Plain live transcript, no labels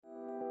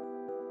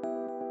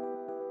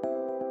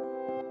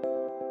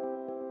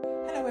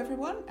Hello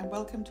everyone and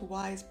welcome to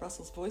WISE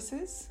Brussels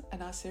Voices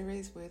and our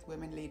series with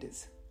women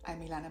leaders.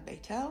 I'm Ilana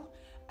Beitel.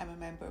 I'm a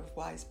member of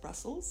WISE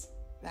Brussels,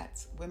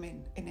 that's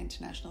Women in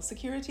International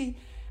Security,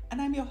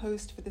 and I'm your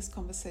host for this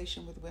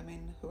conversation with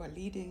women who are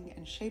leading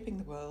and shaping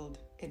the world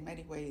in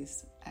many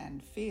ways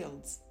and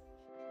fields.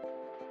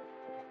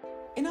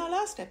 In our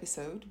last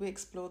episode, we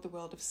explored the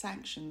world of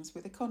sanctions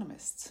with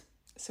economists,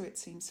 so it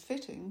seems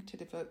fitting to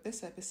devote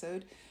this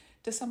episode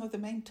to some of the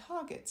main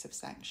targets of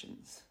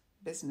sanctions,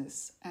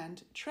 business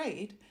and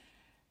trade,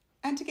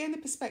 and to gain the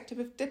perspective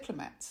of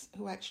diplomats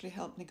who actually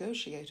help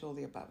negotiate all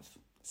the above,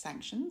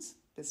 sanctions,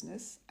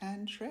 business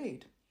and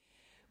trade.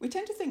 We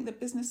tend to think that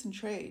business and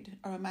trade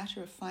are a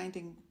matter of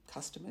finding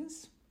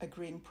customers,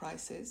 agreeing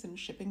prices and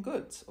shipping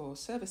goods or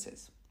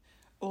services.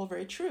 All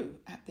very true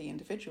at the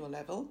individual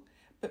level,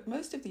 but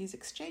most of these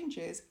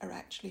exchanges are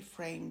actually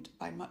framed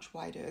by much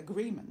wider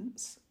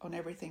agreements on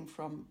everything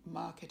from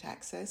market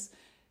access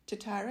to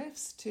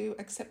tariffs to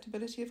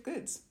acceptability of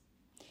goods.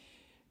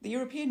 The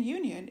European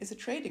Union is a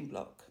trading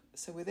bloc,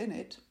 so within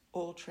it,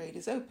 all trade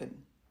is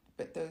open.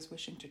 But those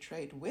wishing to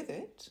trade with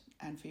it,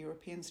 and for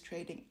Europeans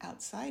trading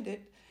outside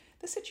it,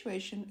 the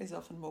situation is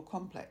often more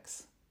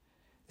complex.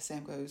 The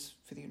same goes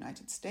for the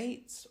United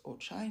States or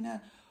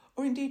China,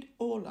 or indeed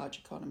all large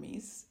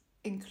economies,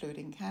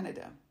 including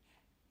Canada.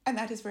 And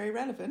that is very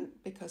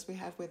relevant because we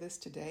have with us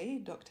today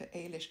Dr.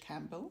 Ailish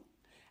Campbell,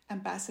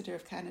 Ambassador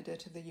of Canada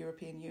to the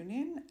European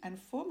Union and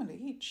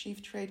formerly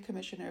Chief Trade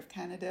Commissioner of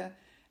Canada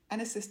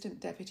and Assistant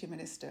Deputy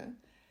Minister,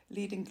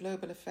 leading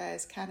Global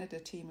Affairs Canada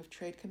team of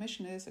trade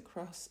commissioners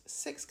across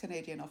 6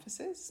 Canadian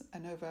offices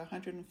and over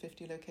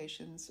 150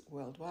 locations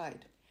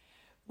worldwide.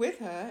 With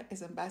her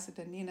is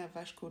Ambassador Nina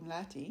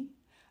Vaashkuunlahti,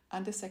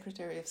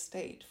 Under-Secretary of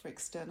State for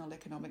External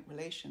Economic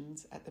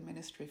Relations at the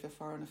Ministry for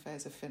Foreign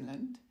Affairs of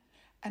Finland,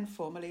 and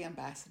formerly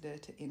Ambassador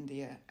to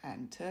India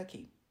and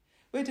Turkey.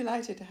 We're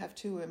delighted to have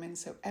 2 women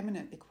so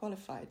eminently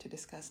qualified to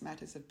discuss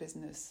matters of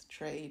business,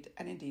 trade,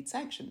 and indeed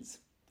sanctions.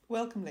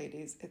 Welcome,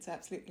 ladies. It's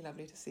absolutely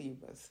lovely to see you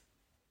both.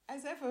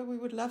 As ever, we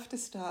would love to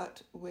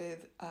start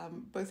with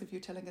both of you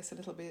telling us a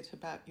little bit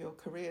about your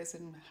careers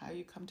and how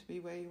you come to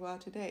be where you are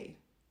today.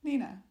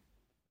 Nina.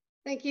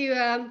 Thank you,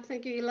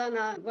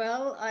 Ilana.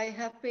 Well, I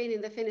have been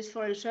in the Finnish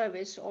Foreign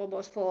Service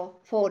almost for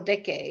 4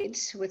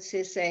 decades, which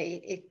is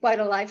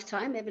quite a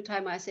lifetime. Every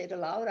time I say it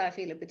aloud, I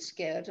feel a bit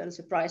scared and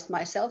surprised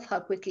myself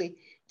how quickly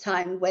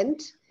time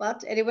went.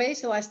 But anyway,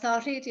 so I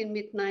started in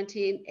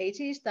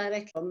mid-1980s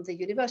direct from the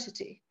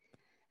university.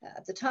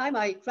 At the time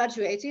I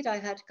graduated, I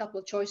had a couple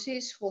of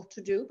choices what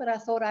to do, but I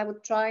thought I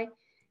would try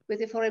with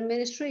the foreign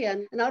ministry.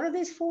 And out of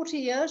these 40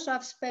 years,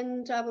 I've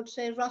spent, I would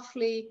say,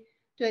 roughly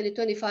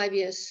 25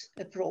 years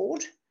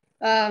abroad,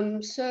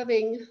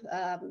 serving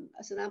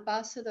as an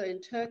ambassador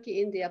in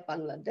Turkey, India,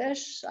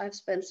 Bangladesh. I've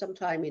spent some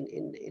time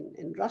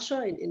in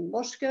Russia, in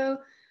Moscow,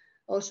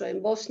 also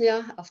in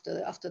Bosnia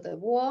after the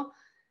war.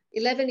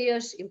 11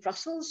 years in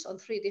Brussels on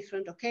 3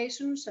 different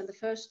occasions, and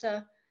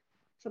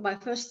so my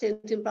first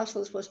stint in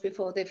Brussels was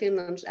before the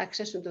Finland's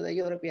accession to the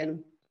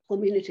European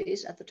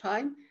communities at the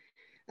time.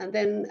 And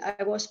then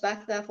I was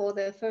back there for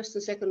the first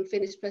and second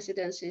Finnish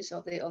presidencies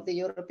of the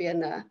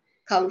European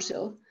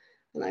Council.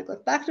 And I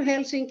got back to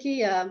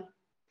Helsinki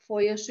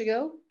 4 years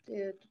ago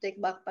to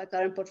take back my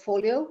current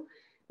portfolio,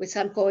 which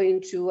I'm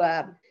going to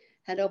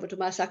hand over to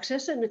my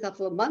successor in a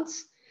couple of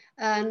months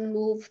and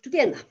move to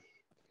Vienna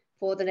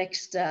for the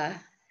next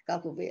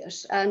couple of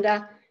years. And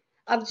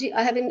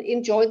I have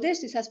enjoyed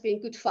this. This has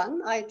been good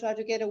fun. I tried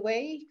to get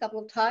away a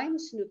couple of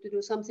times to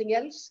do something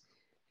else,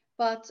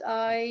 but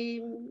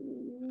I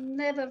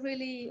never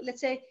really,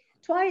 let's say,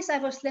 twice I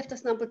was left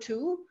as number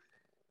 2,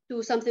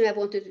 do something I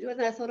wanted to do.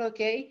 And I thought,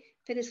 okay,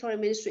 Finnish Foreign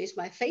Ministry is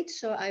my fate,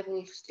 so I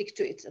will stick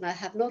to it. And I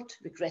have not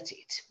regretted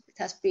it. It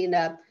has been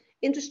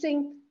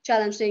interesting,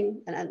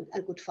 challenging, and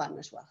good fun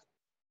as well.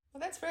 Well,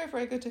 that's very,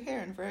 very good to hear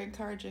and very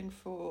encouraging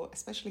for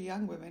especially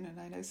young women. And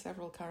I know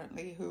several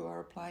currently who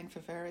are applying for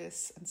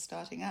various and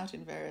starting out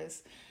in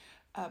various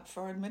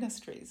foreign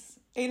ministries.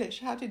 Ailish,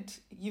 how did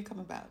you come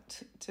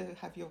about to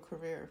have your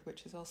career,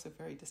 which is also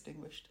very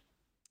distinguished?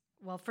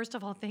 Well, first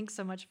of all, thanks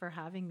so much for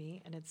having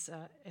me. And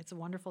it's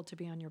wonderful to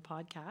be on your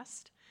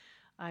podcast.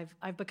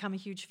 I've become a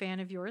huge fan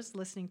of yours,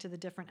 listening to the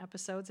different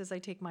episodes as I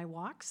take my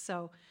walks.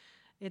 So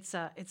it's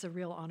a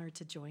real honor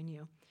to join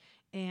you.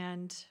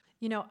 And,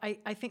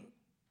 I think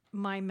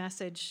my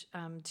message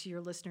to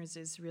your listeners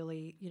is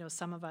really,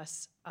 some of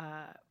us,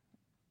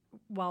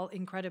 while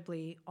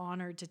incredibly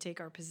honored to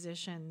take our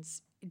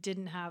positions,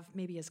 didn't have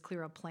maybe as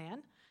clear a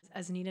plan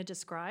as Nina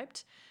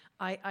described.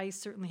 I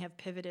certainly have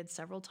pivoted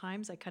several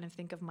times. I kind of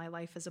think of my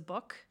life as a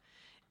book.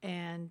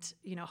 And,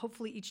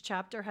 hopefully each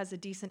chapter has a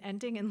decent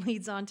ending and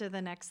leads on to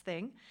the next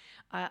thing.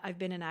 I've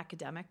been an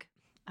academic.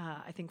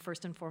 I think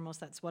first and foremost,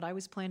 that's what I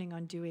was planning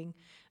on doing,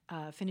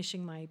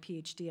 finishing my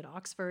PhD at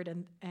Oxford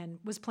and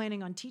was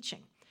planning on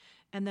teaching.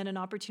 And then an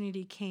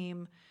opportunity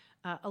came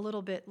a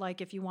little bit like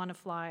if you want to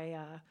fly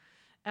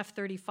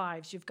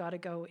F-35s, you've got to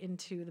go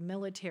into the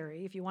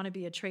military. If you want to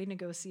be a trade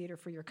negotiator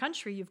for your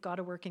country, you've got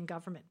to work in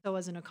government. So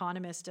as an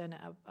economist and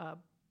a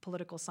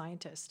political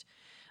scientist,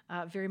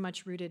 very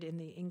much rooted in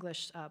the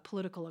English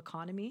political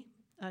economy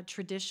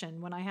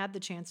tradition. When I had the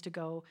chance to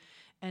go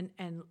and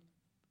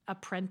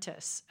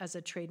apprentice as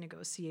a trade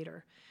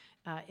negotiator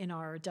in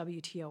our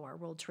WTO, our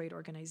World Trade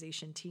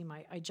Organization team,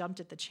 I jumped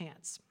at the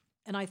chance.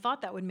 And I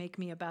thought that would make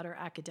me a better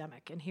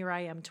academic. And here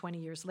I am 20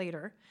 years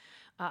later.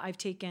 I've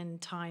taken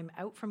time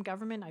out from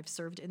government. I've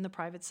served in the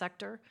private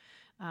sector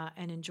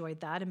and enjoyed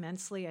that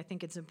immensely. I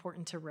think it's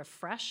important to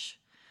refresh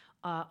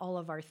all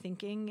of our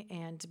thinking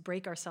and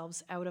break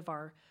ourselves out of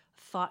our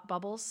thought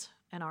bubbles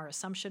and our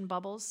assumption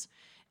bubbles.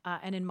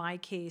 And in my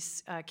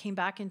case, came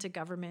back into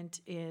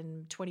government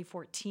in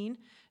 2014,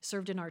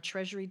 served in our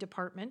Treasury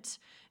Department,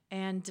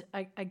 and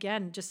I,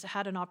 again, just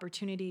had an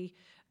opportunity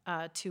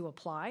to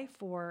apply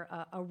for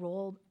a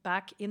role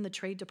back in the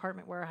Trade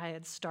Department where I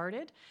had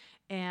started.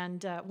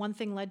 And one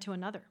thing led to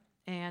another.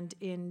 And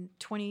in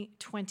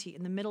 2020,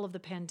 in the middle of the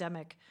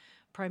pandemic,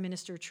 Prime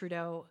Minister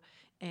Trudeau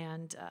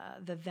and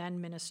the then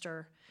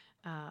Minister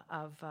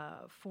of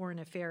Foreign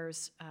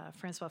Affairs,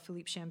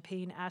 François-Philippe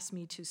Champagne, asked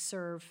me to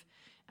serve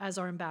as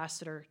our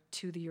ambassador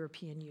to the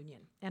European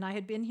Union. And I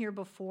had been here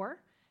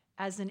before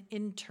as an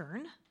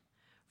intern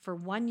for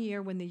 1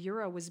 year when the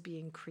euro was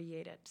being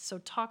created. So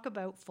talk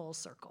about full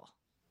circle.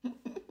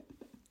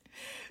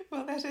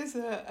 Well, that is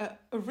a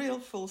real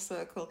full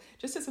circle.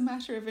 Just as a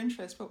matter of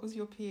interest, what was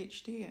your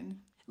PhD in?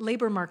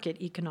 Labor market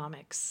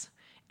economics.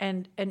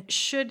 And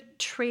should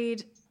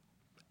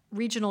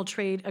regional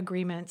trade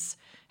agreements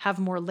have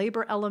more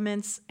labor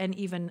elements and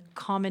even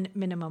common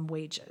minimum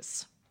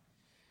wages?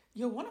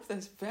 You're one of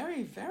those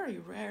very, very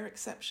rare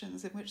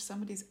exceptions in which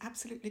somebody's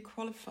absolutely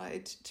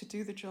qualified to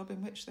do the job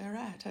in which they're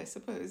at, I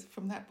suppose,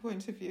 from that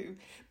point of view.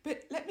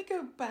 But let me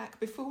go back,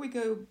 before we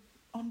go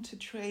on to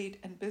trade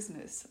and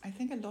business. I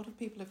think a lot of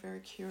people are very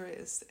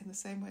curious in the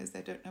same way as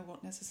they don't know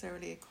what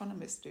necessarily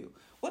economists do.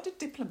 What do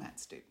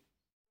diplomats do?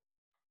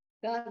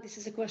 Well, this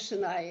is a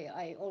question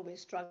I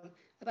always struggle.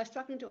 Have I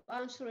struggled to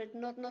answer it?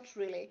 Not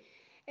really.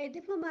 A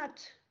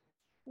diplomat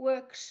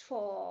works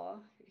for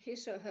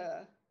his or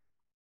her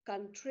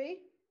country,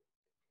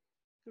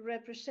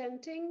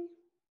 representing,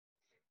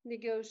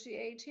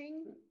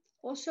 negotiating,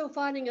 also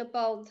finding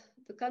about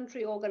the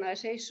country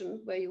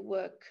organization where you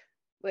work,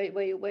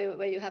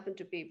 where you happen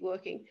to be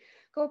working.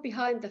 Go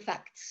behind the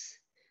facts,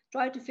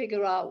 try to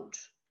figure out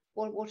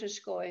what is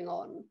going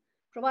on,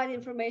 provide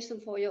information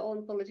for your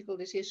own political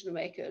decision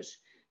makers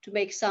to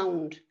make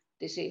sound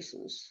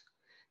decisions.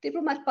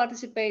 Diplomat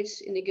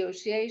participates in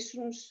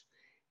negotiations,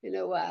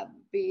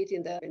 be it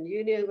in the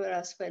Union, where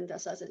I spent,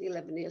 as I said,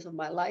 11 years of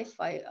my life.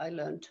 I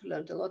learned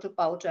a lot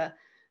about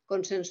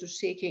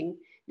consensus-seeking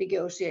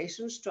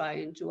negotiations,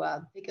 trying to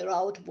figure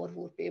out what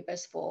would be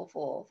best for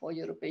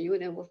European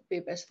Union, what would be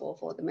best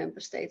for the member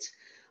states,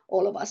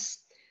 all of us.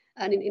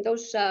 And in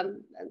those, I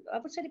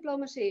would say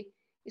diplomacy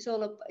is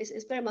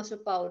very much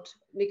about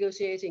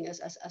negotiating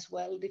as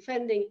well,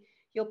 defending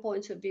your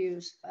points of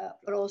views,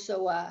 but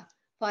also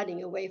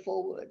finding a way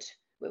forward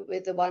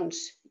with the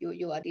ones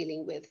you are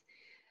dealing with.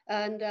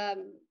 And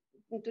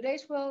in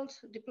today's world,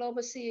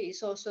 diplomacy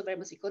is also very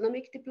much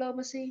economic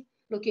diplomacy,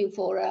 looking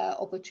for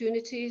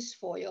opportunities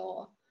for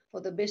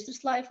the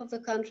business life of the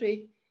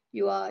country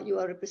you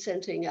are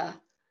representing.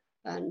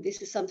 And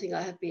this is something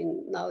I have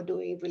been now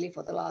doing really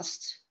for the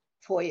last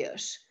 4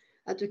 years.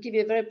 And to give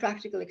you a very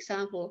practical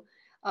example,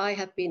 I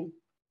have been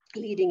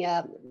leading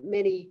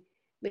many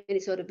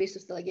sort of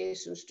business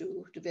delegations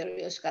to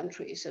various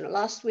countries. And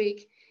last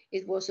week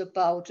it was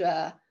about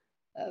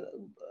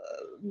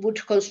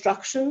wood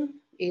construction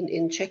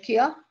in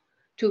Czechia.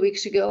 2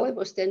 weeks ago, it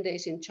was 10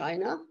 days in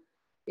China,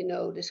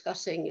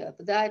 discussing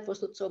that. It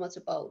was not so much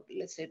about,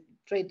 let's say,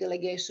 trade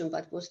delegation,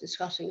 but was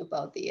discussing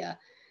about the,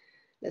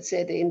 let's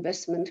say, the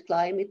investment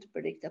climate,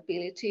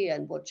 predictability,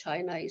 and what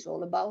China is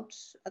all about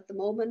at the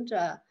moment.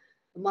 A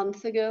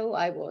month ago,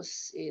 I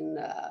was in,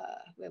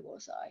 where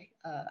was I?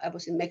 I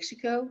was in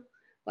Mexico,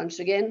 once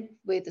again,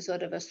 with a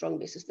sort of a strong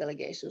business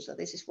delegation. So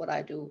this is what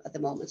I do at the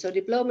moment. So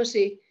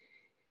diplomacy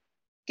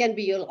can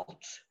be a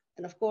lot.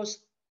 And of course,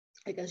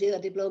 I can see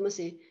that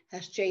diplomacy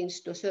has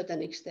changed to a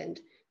certain extent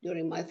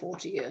during my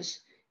 40 years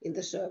in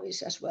the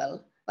service as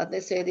well. But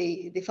let's say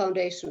the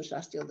foundations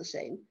are still the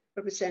same,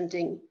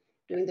 representing,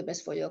 doing the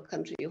best for your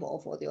country or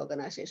for the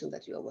organization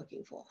that you are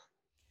working for.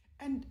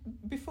 And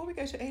before we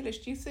go to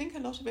Eilish, do you think a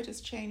lot of it has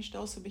changed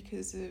also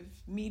because of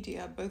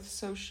media, both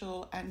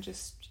social and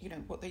just,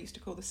 what they used to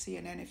call the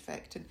CNN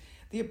effect, and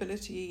the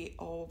ability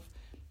of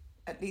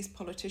at least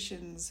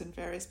politicians and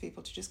various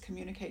people to just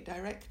communicate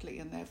directly,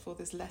 and therefore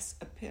there's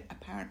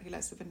apparently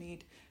less of a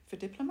need for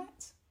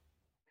diplomats?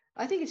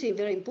 I think it's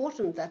very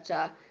important that,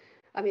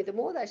 the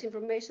more there's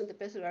information, the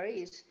better there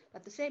is.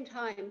 At the same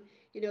time,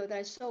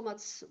 there's so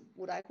much,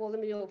 what I call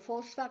them,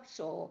 false facts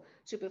or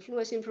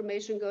superfluous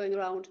information going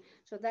around.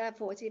 So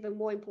therefore, it's even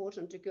more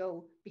important to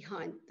go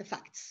behind the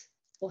facts,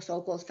 or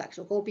so-called facts,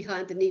 or go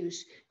behind the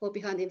news, go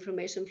behind the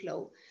information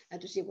flow, and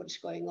to see what is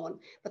going on.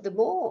 But the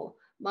more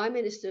my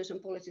ministers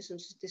and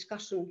politicians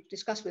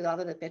discuss with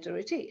other, the better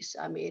it is.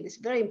 It's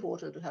very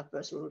important to have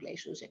personal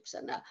relationships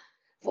and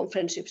form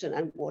friendships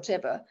and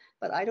whatever.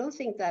 But I don't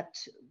think that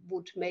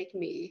would make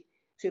me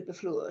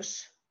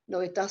superfluous. No,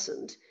 it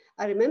doesn't.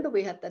 I remember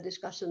we had that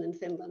discussion in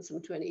Finland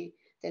some 10,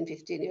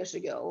 15 years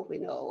ago,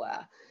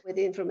 with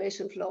the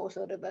information flow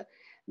sort of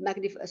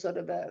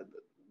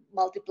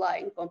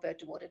multiplying compared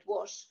to what it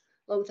was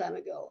a long time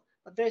ago.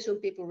 But very soon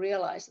people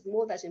realize that the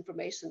more there's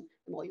information,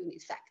 the more you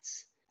need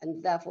facts.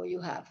 And therefore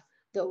you have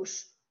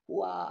those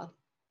who are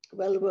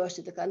well versed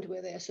in the country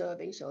where they are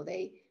serving, so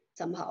they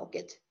somehow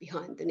get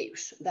behind the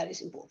news. That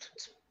is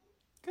important.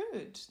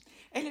 Good.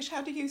 Eilish,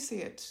 how do you see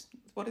it?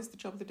 What is the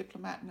job of the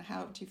diplomat, and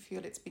how do you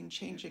feel it's been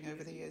changing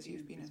over the years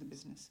you've been in the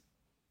business?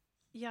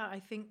 Yeah, I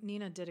think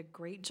Nina did a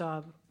great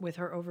job with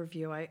her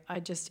overview. I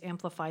just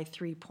amplify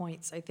 3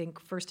 points. I think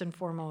first and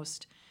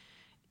foremost,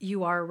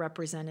 you are a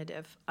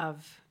representative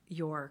of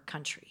your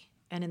country.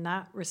 And in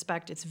that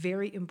respect, it's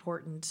very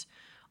important,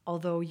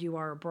 although you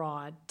are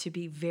abroad, to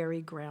be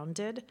very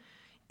grounded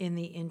in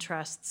the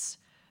interests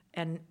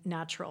and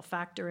natural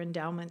factor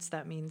endowments.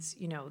 That means,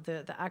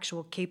 the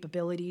actual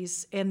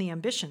capabilities and the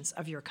ambitions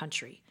of your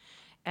country.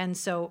 And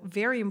so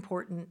very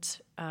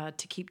important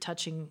to keep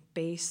touching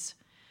base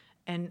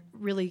and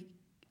really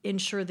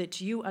ensure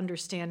that you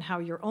understand how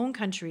your own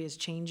country is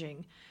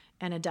changing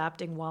and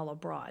adapting while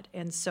abroad.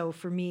 And so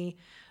for me,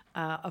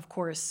 of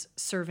course,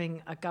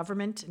 serving a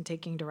government and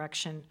taking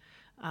direction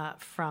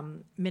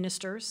from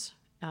ministers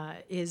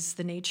is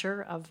the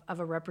nature of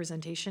a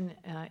representation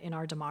in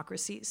our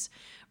democracies,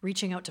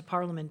 reaching out to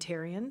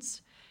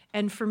parliamentarians.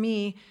 And for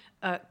me,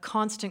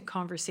 constant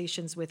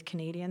conversations with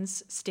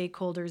Canadians,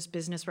 stakeholders,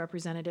 business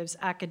representatives,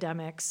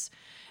 academics,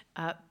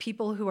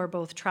 people who are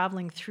both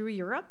traveling through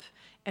Europe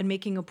and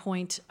making a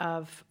point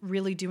of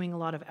really doing a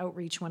lot of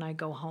outreach when I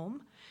go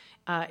home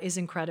is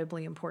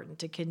incredibly important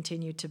to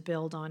continue to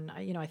build on.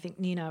 I think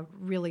Nina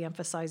really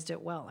emphasized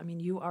it well. I mean,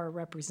 you are a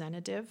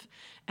representative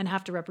and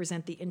have to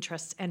represent the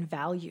interests and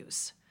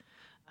values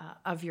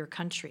of your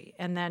country.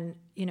 And then,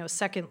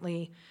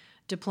 secondly,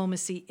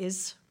 diplomacy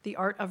is the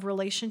art of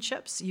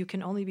relationships. You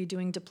can only be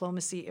doing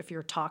diplomacy if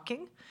you're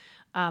talking,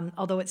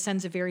 although it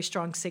sends a very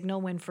strong signal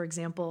when, for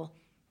example,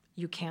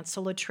 you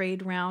cancel a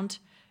trade round,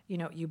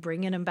 you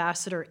bring an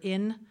ambassador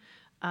in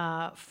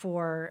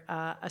for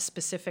a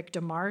specific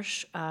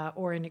démarche,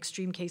 or in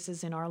extreme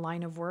cases in our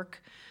line of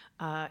work,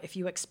 if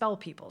you expel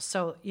people.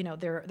 So,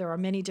 there are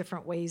many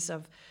different ways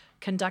of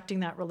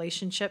conducting that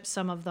relationship.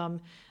 Some of them,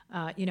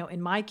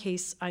 in my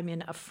case, I'm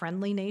in a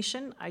friendly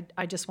nation.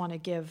 I just want to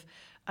give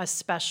a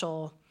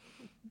special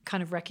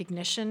kind of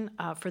recognition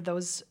for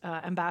those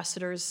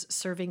ambassadors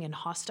serving in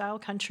hostile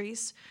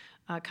countries,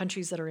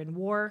 countries that are in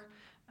war.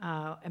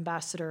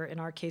 Ambassador, in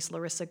our case,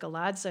 Larissa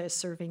Galadza, is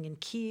serving in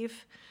Kyiv.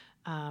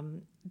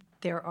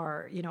 There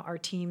are, our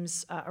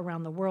teams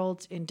around the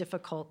world in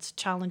difficult,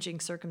 challenging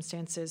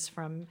circumstances,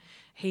 from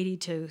Haiti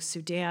to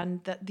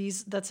Sudan.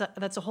 That's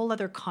a whole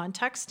other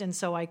context, and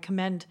so I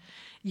commend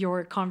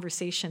your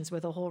conversations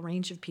with a whole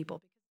range of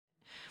people.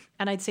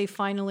 And I'd say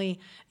finally,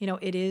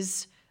 it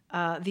is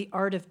the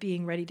art of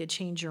being ready to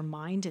change your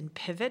mind and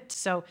pivot.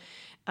 So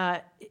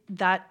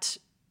that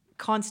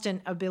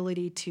constant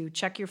ability to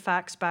check your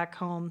facts back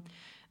home.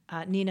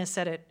 Nina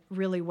said it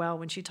really well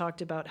when she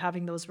talked about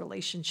having those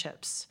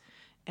relationships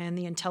and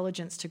the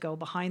intelligence to go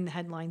behind the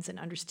headlines and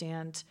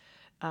understand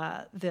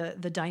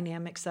the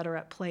dynamics that are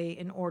at play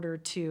in order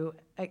to,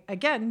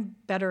 again,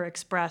 better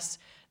express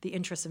the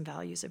interests and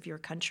values of your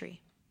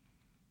country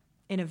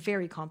in a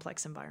very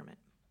complex environment.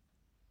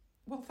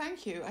 Well,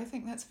 thank you. I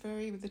think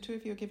the two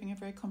of you are giving a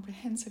very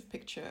comprehensive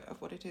picture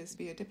of what it is to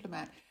be a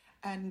diplomat.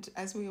 And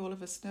as all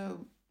of us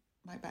know,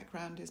 my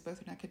background is both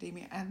in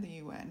academia and the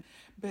UN,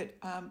 but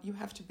you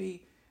have to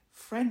be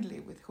friendly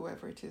with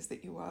whoever it is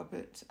that you are.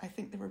 But I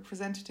think the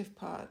representative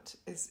part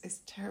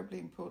is terribly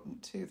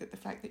important too, that the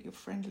fact that you're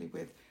friendly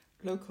with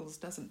locals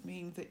doesn't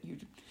mean that you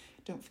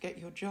don't forget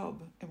your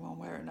job in one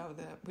way or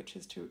another, which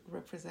is to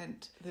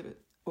represent the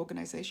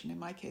organization, in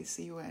my case,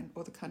 the UN,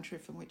 or the country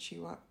from which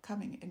you are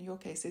coming, in your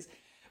cases,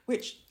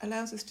 which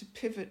allows us to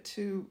pivot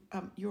to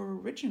your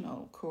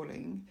original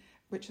calling,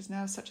 which is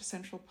now such a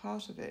central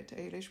part of it,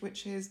 Eilish,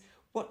 which is,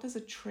 what does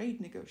a trade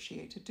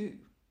negotiator do?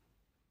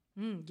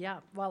 Yeah,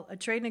 well, a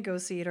trade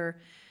negotiator,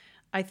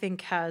 I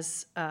think,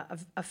 has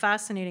a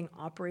fascinating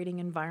operating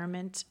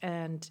environment,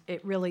 and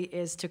it really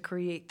is to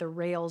create the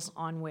rails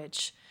on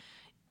which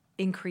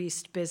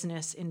increased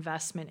business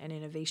investment and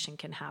innovation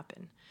can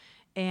happen.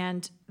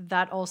 And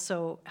that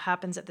also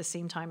happens at the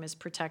same time as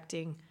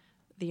protecting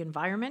the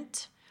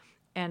environment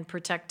and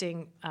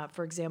protecting,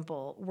 for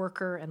example,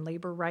 worker and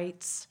labor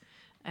rights,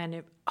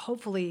 and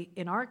hopefully,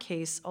 in our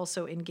case,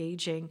 also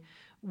engaging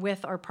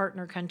with our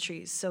partner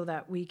countries so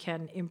that we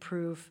can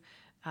improve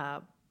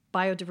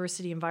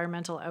biodiversity,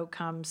 environmental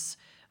outcomes,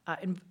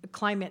 and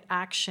climate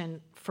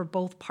action for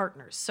both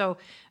partners. So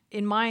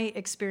in my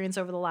experience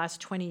over the last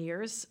 20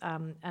 years,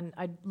 and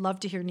I'd love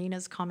to hear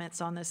Nina's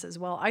comments on this as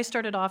well, I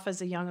started off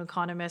as a young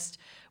economist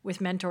with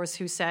mentors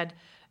who said,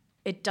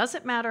 it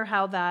doesn't matter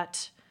how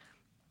that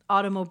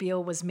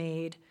automobile was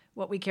made,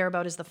 what we care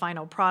about is the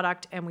final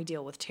product, and we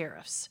deal with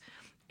tariffs.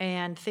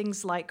 and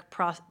things like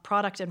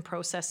product and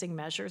processing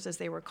measures, as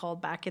they were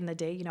called back in the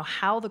day,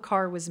 how the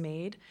car was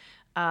made,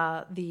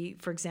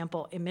 for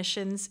example,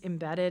 emissions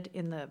embedded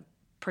in the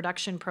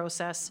production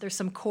process. There's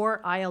some core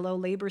ILO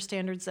labor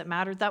standards that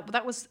mattered.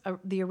 That was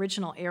the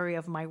original area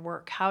of my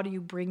work. How do you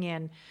bring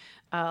in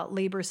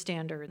labor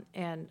standard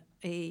and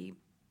a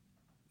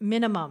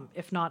minimum,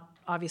 if not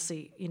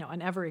obviously,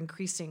 an ever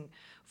increasing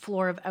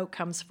floor of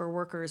outcomes for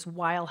workers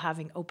while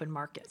having open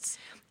markets.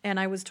 And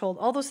I was told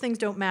all those things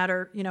don't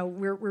matter.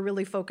 We're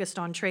really focused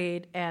on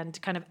trade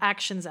and kind of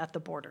actions at the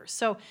border.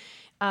 So,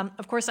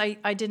 of course,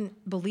 I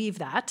didn't believe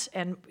that,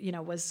 and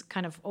was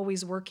kind of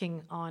always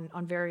working on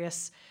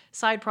various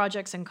side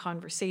projects and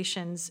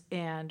conversations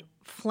and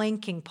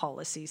flanking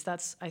policies.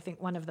 That's, I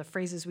think, one of the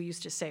phrases we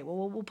used to say.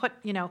 Well, we'll put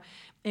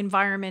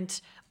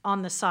environment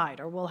on the side,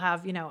 or we'll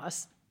have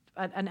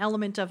an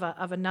element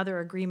of another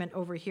agreement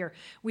over here.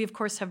 We, of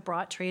course, have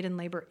brought trade and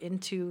labor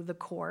into the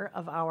core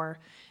of our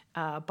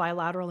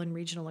bilateral and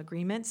regional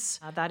agreements.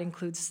 That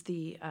includes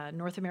the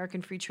North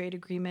American Free Trade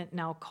Agreement,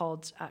 now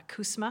called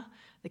CUSMA,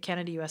 the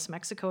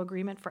Canada-US-Mexico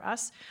Agreement for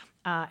us,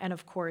 and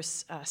of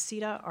course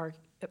CETA, our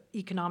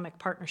economic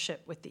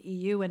partnership with the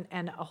EU,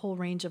 and a whole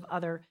range of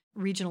other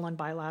regional and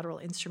bilateral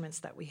instruments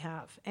that we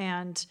have.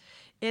 And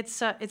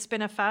it's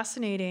been a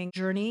fascinating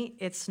journey.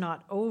 It's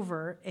not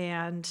over.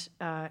 And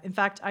in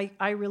fact,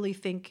 I really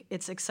think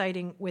it's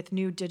exciting with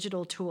new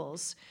digital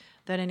tools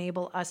that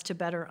enable us to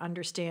better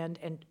understand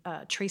and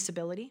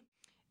traceability,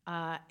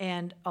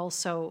 and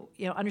also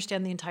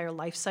understand the entire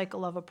life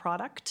cycle of a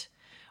product.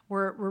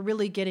 We're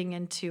really getting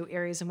into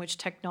areas in which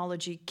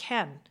technology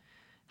can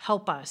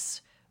help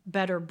us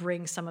better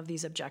bring some of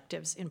these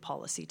objectives in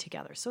policy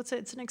together. So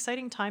it's an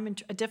exciting time,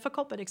 a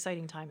difficult but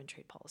exciting time in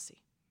trade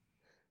policy.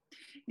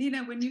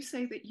 Nina, when you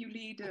say that you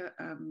lead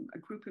a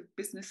group of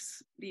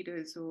business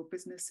leaders or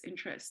business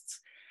interests,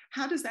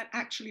 how does that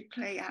actually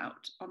play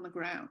out on the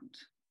ground?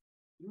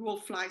 You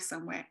all fly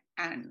somewhere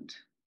and...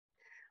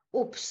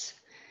 Oops.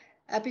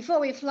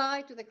 Before we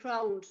fly to the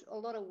ground, a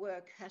lot of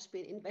work has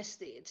been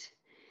invested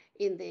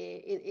in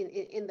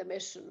the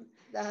mission.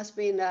 There has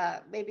been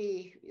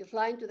maybe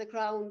flying to the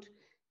ground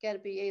can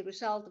be a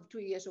result of 2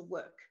 years of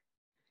work.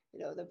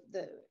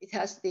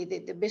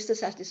 The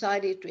business has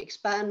decided to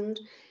expand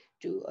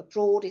to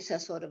abroad. It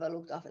has sort of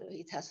looked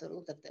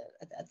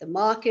at the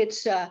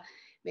markets.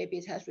 Maybe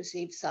it has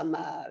received some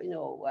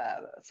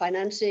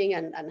financing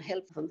and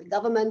help from the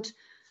government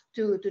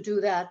to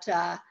do that.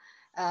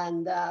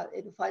 And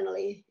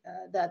finally,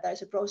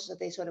 there's a process that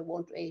they sort of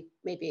want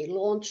maybe a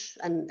launch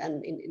and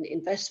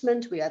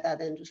investment. We are there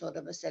then to sort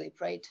of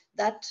celebrate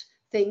that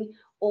thing,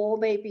 or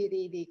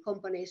maybe the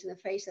companies in the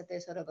phase that they're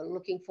sort of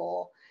looking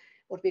for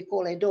what we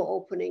call a door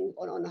opening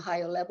on a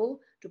higher level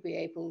to be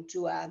able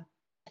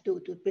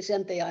to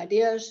present the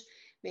ideas.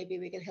 Maybe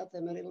we can help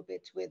them a little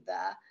bit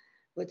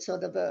with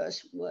sort of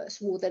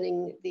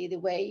smoothing the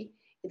way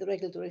in the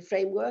regulatory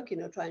framework,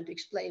 trying to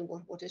explain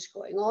what is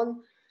going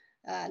on.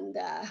 And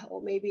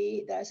or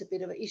maybe there's a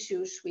bit of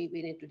issues we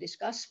need to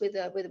discuss with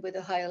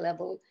a higher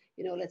level,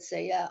 let's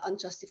say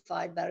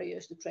unjustified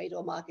barriers to trade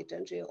or market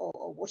entry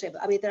or whatever.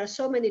 I mean, there are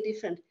so many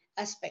different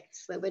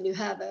aspects when you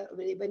have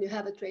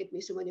a trade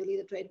mission, when you lead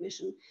a trade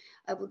mission.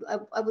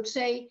 I would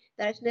say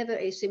there is never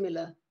a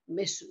similar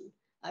mission.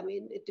 I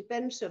mean, it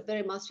depends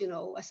very much,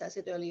 as I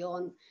said early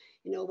on,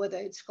 whether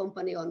it's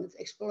company on its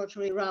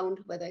exploratory round,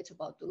 whether it's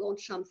about to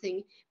launch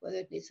something, whether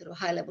it needs sort of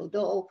high-level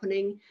door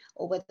opening,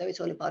 or whether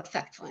it's all about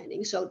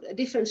fact-finding. So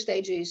different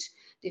stages,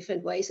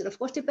 different ways. And of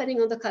course,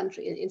 depending on the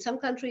country. In some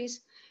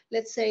countries,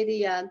 let's say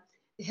the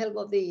help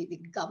of the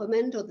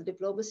government or the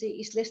diplomacy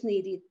is less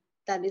needed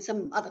than in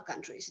some other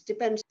countries. It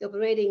depends. The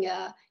operating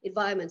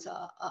environments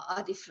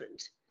are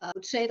different. I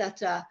would say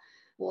that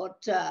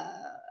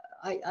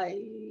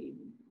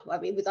I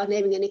mean, without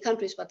naming any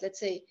countries, but let's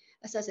say,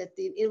 as I said,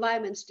 the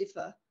environments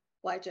differ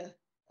quite a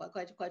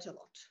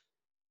lot.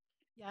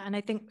 Yeah, and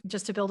I think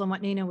just to build on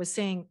what Nina was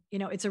saying,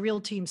 it's a real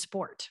team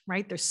sport,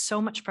 right? There's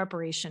so much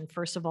preparation,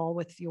 first of all,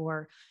 with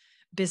your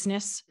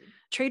business.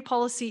 Trade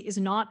policy is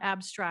not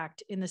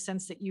abstract in the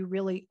sense that you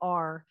really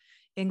are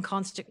in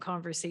constant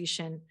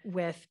conversation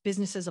with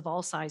businesses of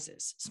all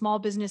sizes, small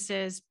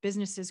businesses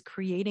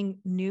creating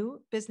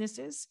new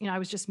businesses. I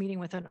was just meeting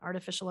with an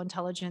artificial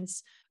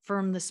intelligence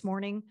firm this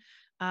morning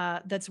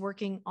that's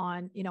working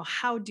on,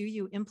 how do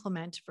you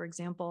implement, for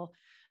example,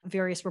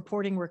 various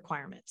reporting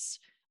requirements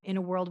in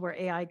a world where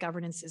AI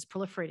governance is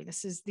proliferating.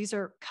 These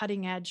are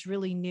cutting edge,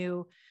 really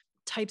new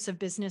types of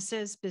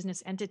businesses,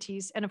 business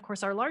entities, and of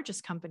course, our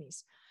largest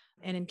companies.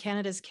 And in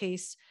Canada's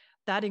case,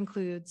 that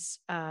includes,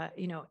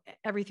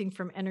 everything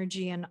from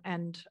energy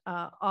and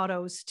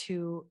autos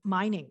to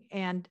mining,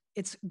 and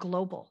it's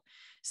global.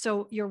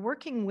 So you're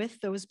working with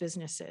those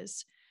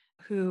businesses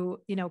who,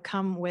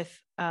 come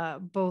with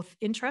both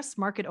interests,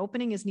 market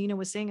opening, as Nina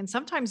was saying, and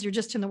sometimes you're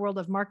just in the world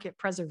of market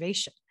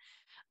preservation.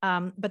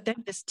 But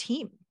then this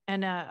team,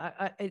 and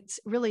it's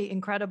really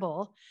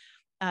incredible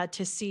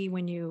to see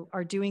when you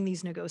are doing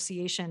these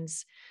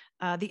negotiations,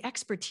 the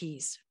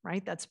expertise,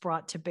 right, that's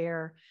brought to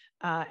bear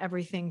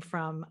everything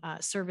from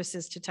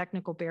services to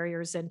technical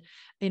barriers. And,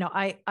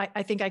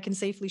 I think I can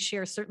safely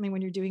share, certainly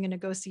when you're doing a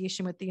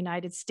negotiation with the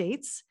United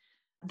States,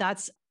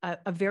 that's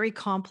a very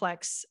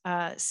complex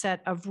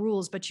set of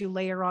rules, but you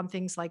layer on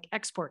things like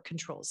export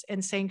controls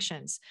and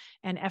sanctions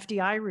and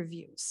FDI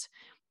reviews.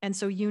 And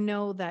so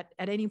that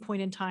at any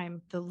point in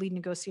time, the lead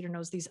negotiator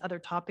knows these other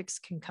topics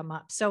can come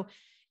up. So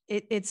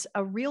it's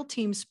a real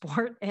team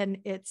sport. And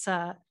it's,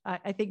 I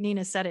think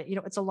Nina said it,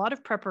 it's a lot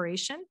of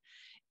preparation.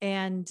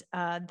 And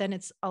then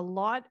it's a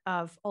lot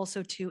of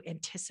also to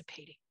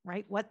anticipating,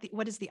 right? What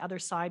does the other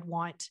side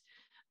want?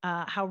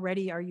 How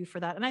ready are you for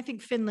that? And I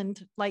think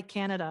Finland, like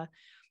Canada,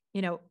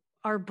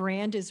 our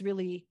brand is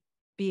really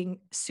being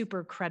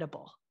super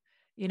credible.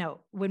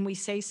 When we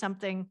say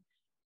something,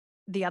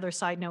 the other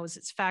side knows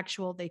it's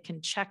factual. They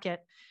can check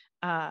it.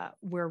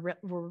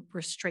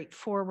 We're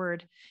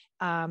straightforward,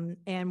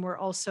 and we're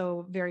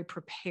also very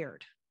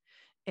prepared.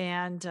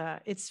 And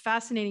it's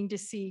fascinating to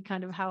see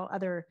kind of how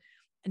other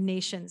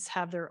nations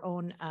have their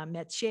own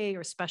métier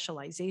or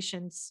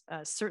specializations.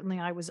 Certainly,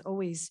 I was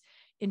always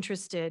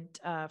interested.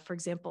 For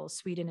example,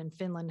 Sweden and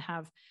Finland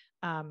have,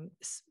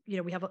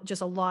 we have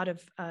just a lot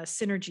of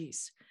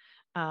synergies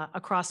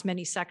across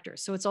many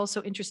sectors. So it's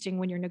also interesting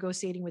when you're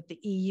negotiating with the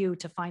EU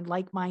to find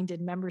like-minded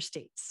member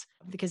states,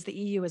 because the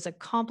EU is a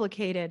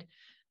complicated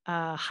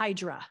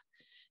hydra,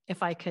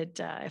 if I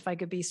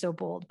could be so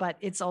bold, but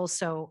it's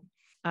also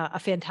a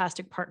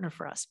fantastic partner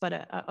for us, but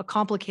a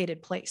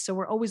complicated place. So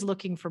we're always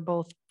looking for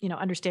both,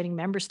 understanding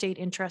member state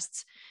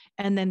interests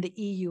and then the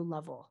EU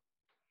level.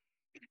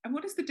 And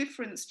what is the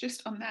difference,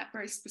 just on that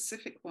very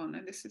specific one,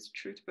 and this is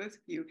true to both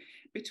of you,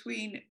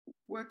 between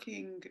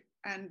working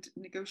and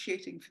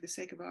negotiating for the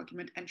sake of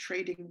argument and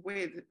trading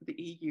with the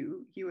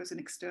EU, you as an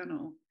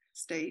external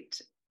state,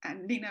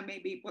 and Nina,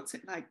 maybe what's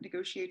it like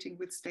negotiating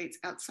with states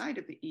outside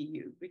of the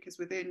EU? Because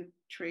within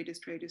trade is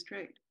trade is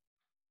trade.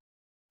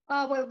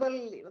 Well,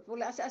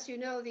 as you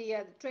know,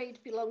 the trade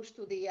belongs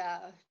to the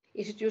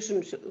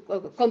institutions'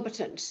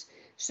 competence.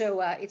 So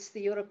it's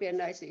the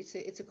European,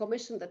 it's a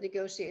commission that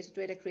negotiates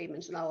trade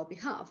agreements on our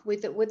behalf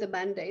with the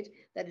mandate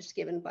that is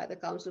given by the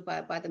Council,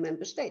 by the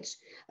member states.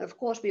 And of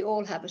course, we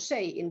all have a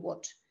say in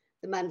what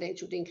the mandate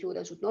should include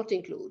and should not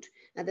include.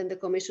 And then the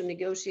commission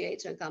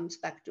negotiates and comes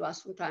back to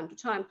us from time to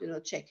time to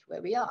check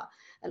where we are.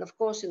 And of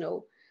course,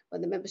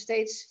 when the member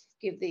states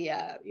give the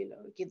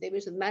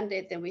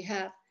mandate, then we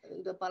have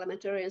the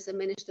parliamentarians and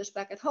ministers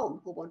back at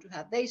home who want to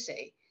have they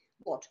say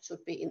what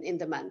should be in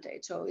the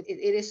mandate. So it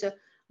is a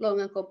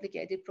long and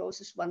complicated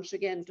process, once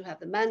again, to have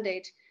the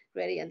mandate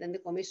ready and then the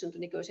commission to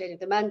negotiate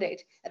the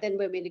mandate. And then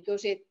when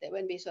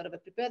we sort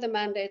of prepare the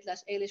mandate,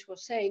 as Eilish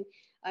was saying,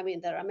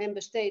 there are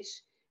member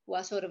states who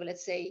are sort of,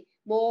 let's say,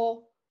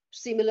 more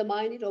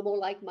similar-minded or more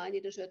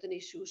like-minded on certain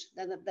issues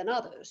than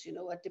others.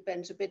 It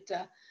depends a bit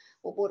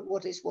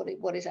what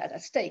is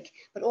at stake.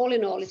 But all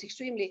in all, it's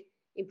extremely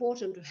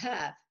important to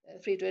have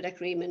free trade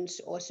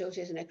agreements or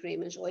association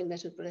agreements or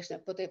investment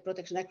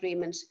protection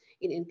agreements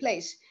in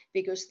place,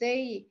 because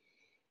they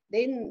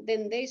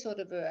sort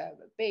of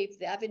pave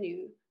the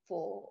avenue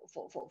for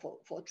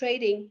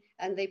trading,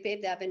 and they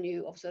pave the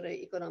avenue of sort of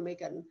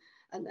economic and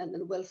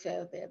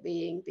welfare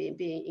being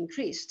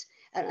increased.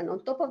 And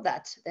on top of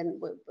that, then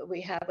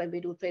we have, when we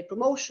do trade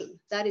promotion,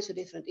 that is a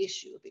different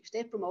issue, because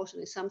trade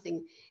promotion is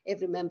something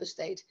every member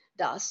state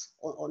does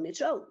on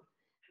its own.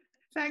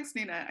 Thanks,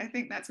 Nina. I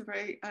think that's a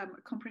very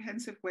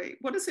comprehensive way.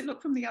 What does it look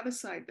from the other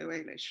side, though,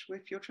 Eilish,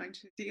 if you're trying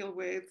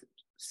to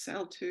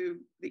sell to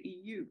the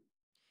EU?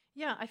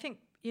 Yeah, I think,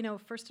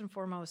 first and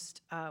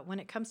foremost, when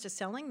it comes to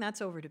selling,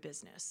 that's over to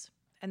business.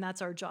 And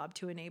that's our job,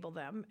 to enable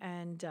them.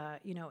 And,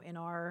 in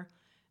our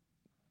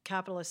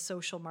capitalist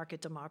social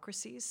market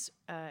democracies,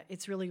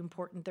 it's really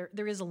important.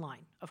 There is a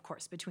line, of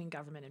course, between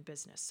government and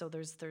business. So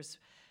there's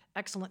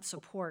excellent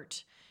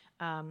support.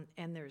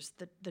 And there's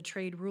the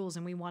trade rules,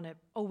 and we want to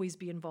always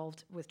be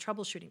involved with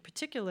troubleshooting,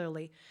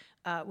 particularly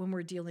when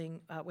we're dealing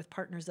with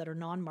partners that are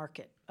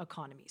non-market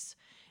economies,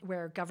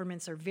 where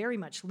governments are very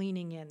much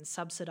leaning in,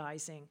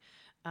 subsidizing,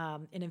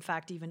 and in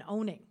fact even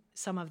owning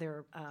some of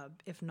their,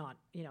 if not,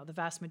 the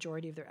vast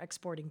majority of their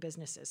exporting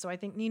businesses. So I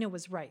think Nina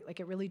was right.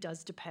 Like, it really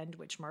does depend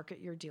which market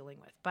you're dealing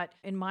with. But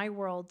in my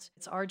world,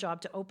 it's our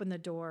job to open the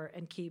door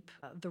and keep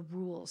the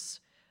rules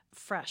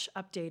fresh,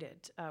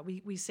 updated.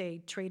 We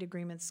say trade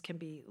agreements should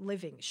be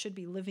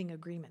living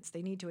agreements.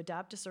 They need to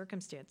adapt to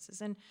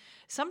circumstances. And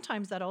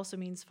sometimes that also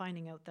means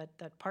finding out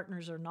that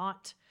partners are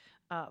not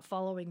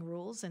following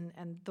rules.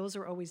 And those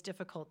are always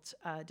difficult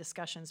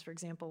discussions. For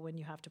example, when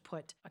you have to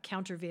put a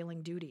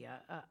countervailing duty,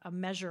 a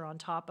measure on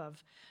top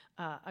of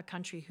a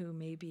country who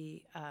may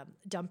be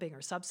dumping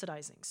or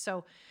subsidizing.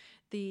 So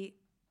the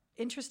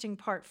interesting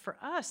part for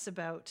us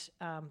about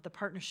the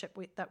partnership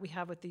that we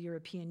have with the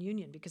European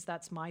Union, because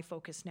that's my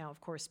focus now, of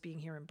course, being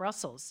here in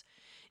Brussels,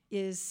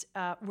 is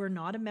we're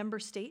not a member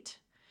state.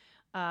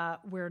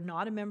 We're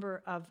not a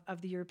member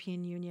of the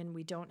European Union.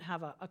 We don't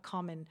have a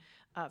common,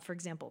 for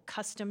example,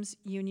 customs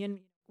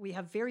union. We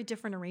have very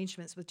different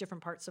arrangements with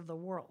different parts of the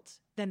world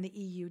than the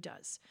EU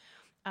does.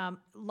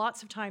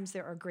 Lots of times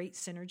there are great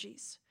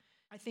synergies.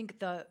 I think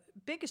the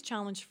biggest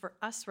challenge for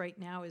us right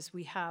now is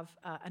we have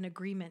an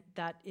agreement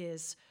that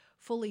is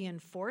fully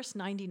enforced.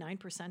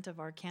 99% of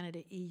our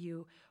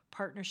Canada-EU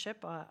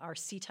partnership, our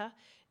CETA,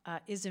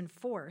 is in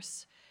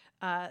force.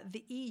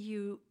 The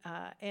EU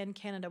and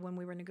Canada, when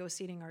we were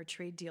negotiating our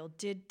trade deal,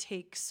 did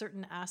take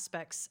certain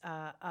aspects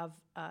of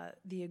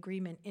the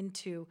agreement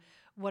into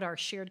what are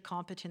shared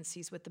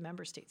competencies with the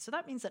member states. So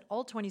that means that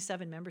all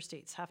 27 member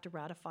states have to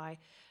ratify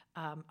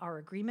our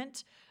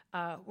agreement.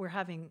 We're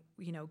having,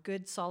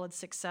 good, solid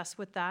success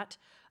with that.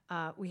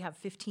 We have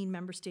 15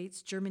 member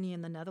states. Germany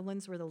and the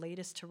Netherlands were the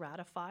latest to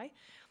ratify.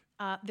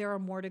 There are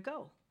more to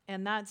go.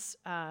 And that's,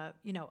 a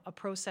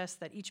process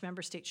that each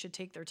member state should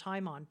take their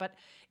time on. But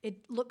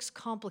it looks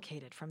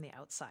complicated from the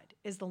outside,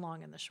 is the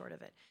long and the short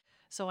of it.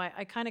 So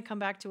I kind of come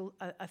back to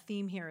a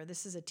theme here.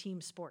 This is a team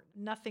sport.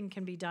 Nothing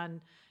can be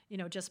done,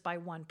 just by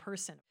one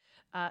person.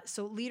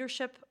 So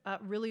leadership,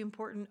 really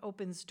important,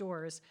 opens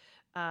doors.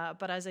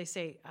 But as I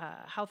say,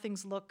 how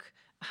things look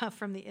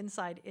from the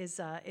inside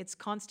is it's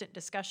constant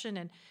discussion,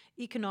 and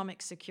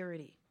economic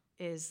security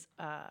is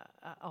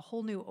a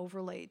whole new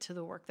overlay to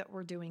the work that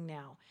we're doing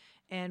now.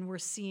 And we're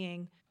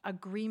seeing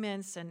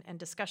agreements and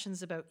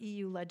discussions about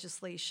EU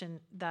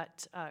legislation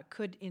that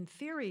could, in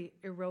theory,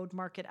 erode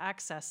market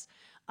access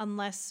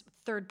unless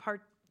third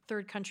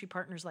country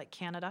partners like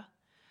Canada,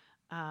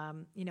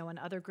 and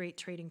other great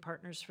trading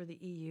partners for the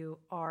EU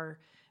are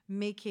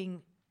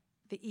making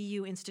the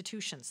EU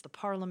institutions, the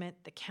Parliament,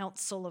 the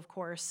Council, of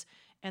course,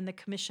 and the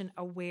Commission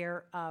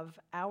aware of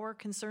our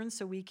concerns,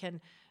 so we can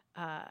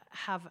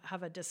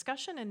have a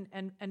discussion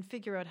and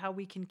figure out how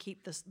we can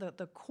keep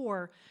the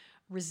core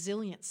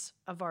resilience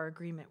of our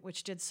agreement,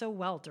 which did so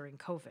well during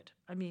COVID.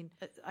 I mean,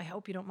 I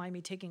hope you don't mind me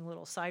taking a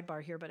little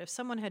sidebar here, but if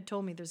someone had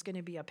told me there's going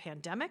to be a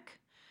pandemic,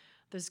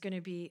 there's going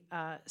to be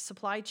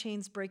supply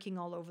chains breaking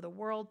all over the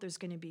world, there's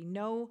going to be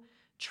no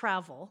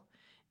travel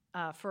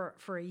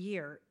for a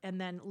year,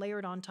 and then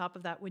layered on top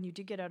of that, when you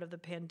do get out of the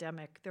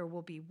pandemic, there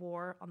will be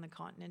war on the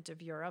continent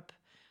of Europe,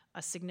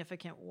 a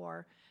significant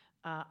war.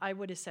 I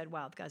would have said,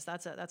 wow, guys,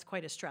 that's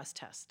quite a stress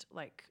test.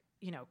 Like,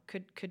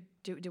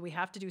 do we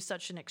have to do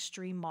such an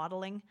extreme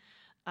modeling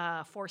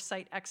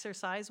foresight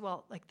exercise?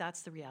 Well,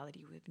 that's the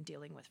reality we've been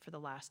dealing with for the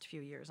last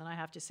few years. And I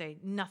have to say,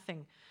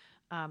 nothing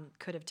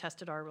could have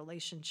tested our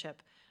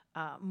relationship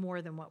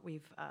more than what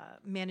we've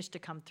managed to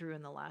come through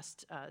in the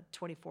last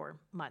 24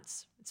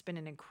 months. It's been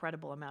an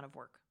incredible amount of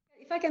work.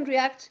 If I can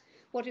react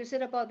what you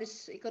said about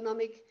this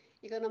economic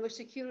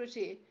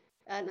security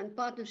and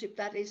partnership,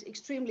 that is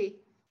extremely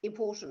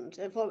important.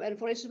 And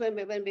for instance, when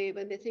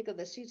we think of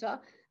the CETA,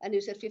 and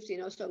you said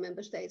 15 or so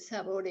member states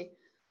have already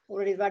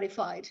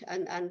ratified,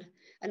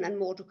 and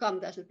more to come,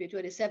 that would be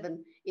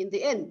 27 in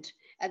the end.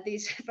 And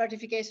this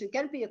ratification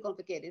can be a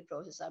complicated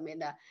process. I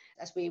mean,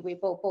 as we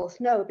both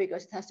know,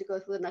 because it has to go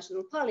through the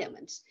national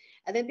parliaments.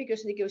 And then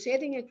because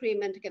negotiating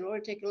agreement can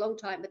already take a long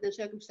time, but then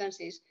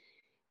circumstances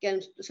can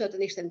to a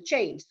certain extent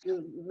change.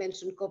 You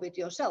mentioned COVID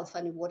yourself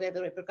and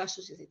whatever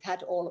repercussions it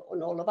had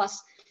on all of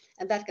us.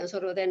 And that can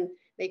sort of then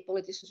make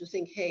politicians to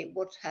think, hey,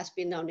 what has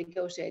been now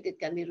negotiated,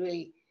 can we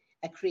really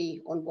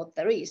agree on what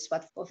there is?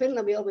 But for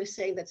Finland, we always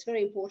say that it's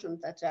very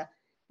important that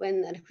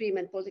when an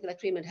political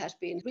agreement has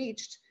been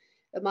reached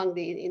among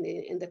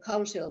in the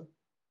council,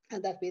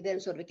 and that we then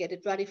sort of get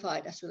it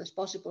ratified as soon as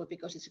possible,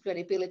 because it's the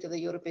credibility of the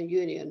European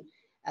Union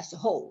as a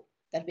whole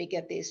that we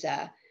get these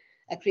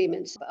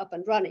agreements up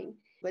and running.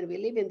 When we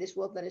live in this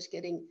world that is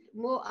getting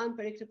more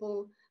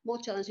unpredictable, more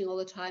challenging all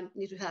the time,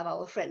 we need to have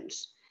our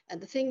friends. And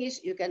the thing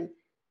is, you can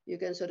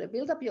sort of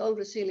build up your own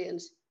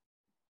resilience,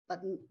 but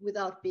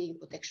without being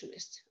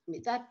protectionist. I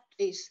mean, that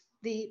is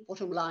the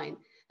bottom line,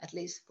 at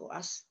least for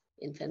us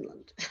in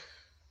Finland.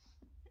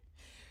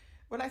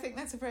 Well, I think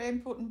that's a very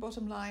important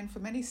bottom line for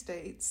many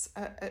states,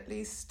 at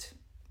least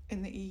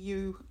in the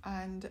EU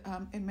and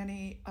in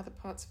many other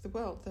parts of the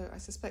world, though I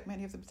suspect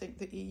many of them think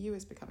the EU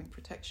is becoming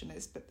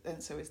protectionist,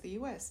 and so is the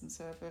US, and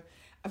so have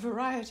a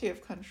variety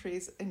of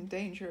countries in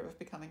danger of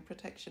becoming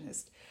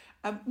protectionist.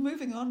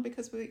 Moving on,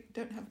 because we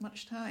don't have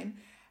much time,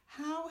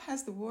 how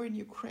has the war in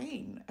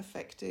Ukraine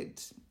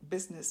affected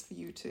business for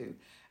you two?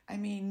 I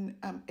mean,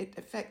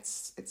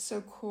 it's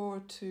so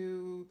core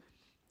to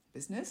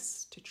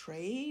business, to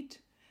trade.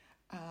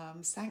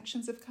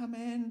 Sanctions have come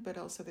in, but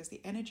also there's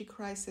the energy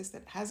crisis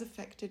that has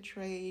affected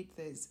trade.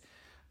 There's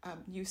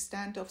new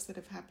standoffs that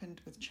have happened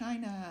with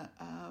China.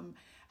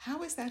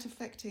 How is that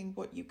affecting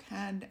what you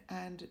can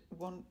and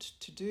want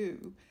to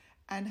do?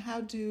 And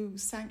how do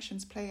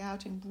sanctions play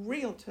out in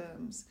real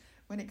terms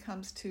when it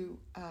comes to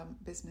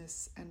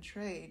business and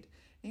trade?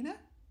 Nina?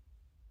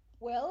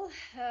 Well,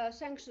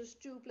 sanctions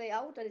do play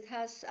out, and it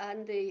has,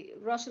 and the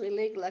Russian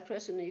illegal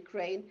aggression in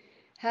Ukraine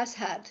has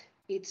had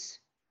its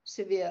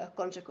severe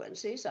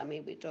consequences. I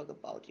mean, we talk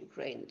about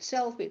Ukraine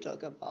itself, we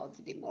talk about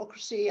the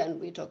democracy, and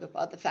we talk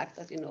about the fact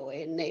that,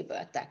 a neighbor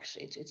attacks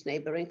its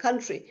neighboring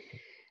country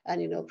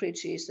and,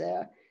 breaches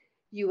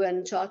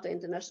UN Charter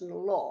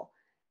international law.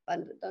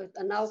 And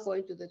now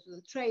going to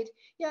the trade,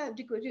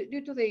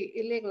 due to the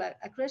illegal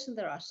aggression,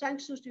 there are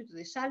sanctions. Due to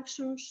the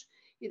sanctions,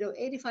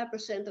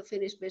 85% of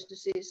Finnish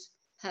businesses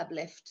have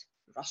left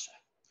Russia.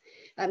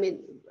 I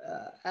mean,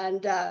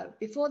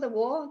 before the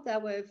war, there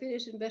were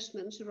Finnish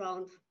investments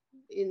around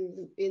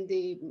in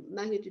the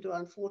magnitude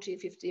around 14,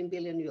 15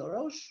 billion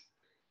euros.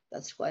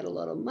 That's quite a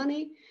lot of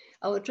money.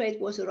 Our trade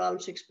was around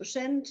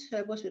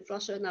 6%. Was with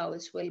Russia. Now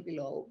it's well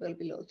below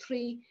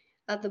 3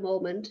 at the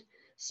moment.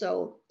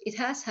 So it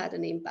has had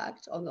an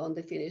impact on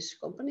the Finnish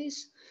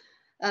companies,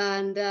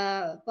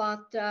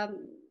 but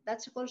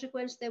that's a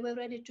consequence they were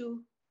ready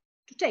to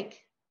take,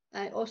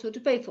 also to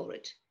pay for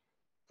it,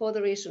 for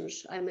the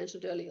reasons I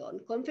mentioned earlier on.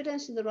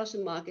 Confidence in the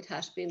Russian market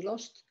has been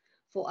lost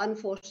for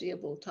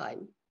unforeseeable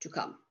time to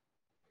come.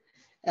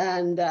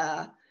 And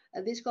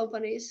these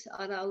companies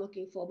are now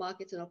looking for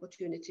markets and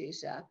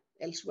opportunities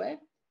elsewhere.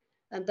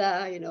 And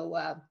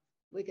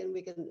we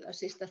can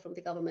assist that from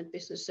the government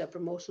business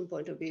promotion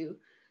point of view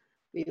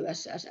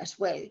as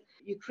well.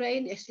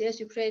 Ukraine, yes,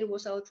 Ukraine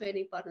was our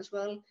trading partner as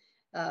well,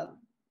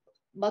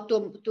 but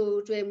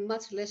to a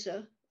much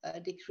lesser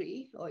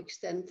degree or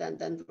extent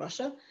than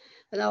Russia.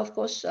 But now, of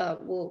course,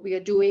 we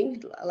are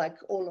doing, like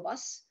all of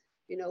us,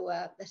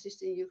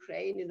 assisting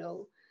Ukraine,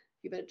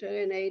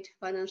 humanitarian aid,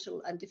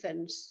 financial and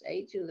defense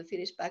aid. The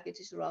Finnish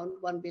package is around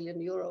 1 billion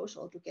euros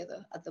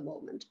altogether at the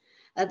moment.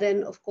 And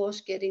then, of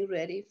course, getting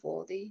ready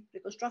for the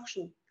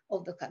reconstruction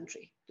of the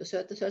country. The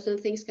certain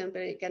things can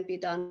be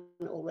done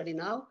already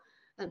now,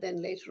 and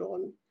then later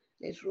on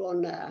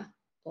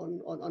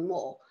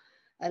more.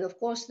 And of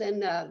course,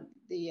 then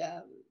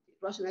the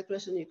Russian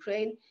aggression in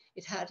Ukraine,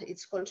 it had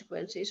its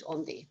consequences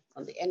on the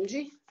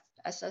energy,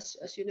 as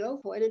you know,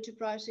 for energy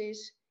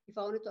prices. If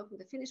I only talk from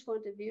the Finnish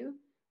point of view,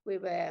 we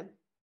were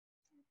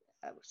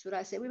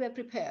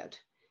prepared,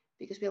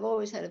 because we have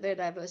always had a very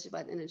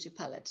diversified energy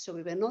palette. So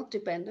we were not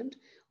dependent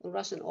on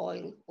Russian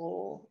oil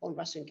or on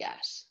Russian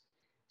gas.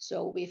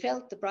 So we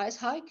felt the price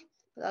hike,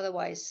 but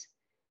otherwise,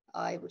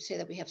 I would say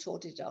that we have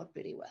sorted it out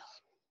pretty well.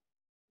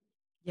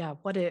 Yeah,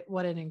 what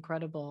an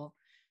incredible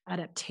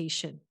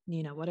adaptation,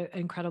 what an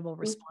incredible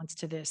response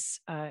to this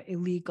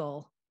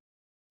illegal,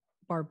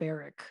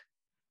 barbaric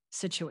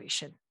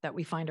situation that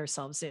we find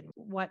ourselves in.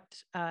 What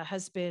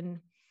has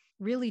been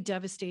really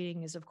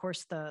devastating is, of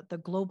course,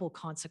 the global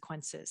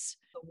consequences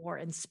of the war,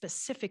 and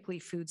specifically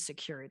food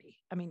security.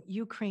 I mean,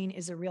 Ukraine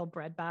is a real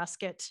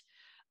breadbasket.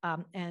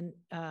 And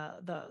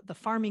the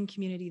farming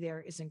community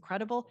there is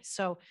incredible.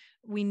 So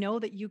we know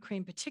that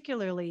Ukraine,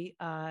 particularly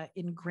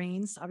in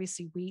grains,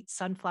 obviously wheat,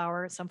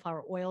 sunflower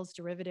oils,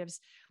 derivatives,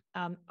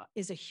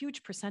 is a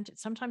huge percentage,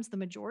 sometimes the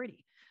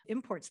majority,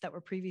 imports that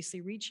were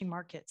previously reaching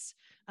markets,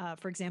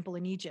 for example,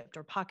 in Egypt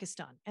or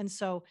Pakistan. And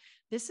so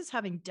this is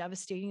having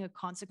devastating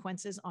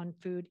consequences on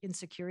food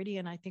insecurity.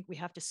 And I think we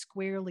have to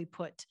squarely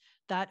put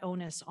that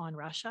onus on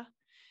Russia.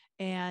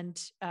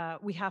 And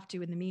we have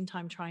to, in the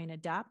meantime, try and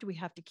adapt. We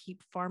have to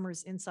keep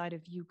farmers inside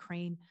of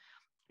Ukraine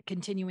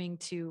continuing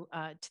to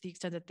the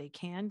extent that they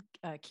can,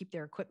 keep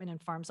their equipment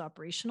and farms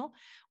operational.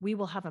 We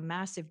will have a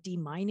massive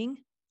demining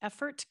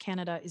effort.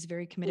 Canada is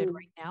very committed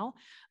right now.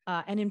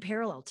 And in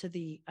parallel to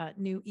the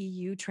new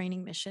EU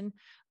training mission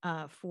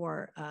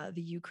for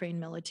the Ukraine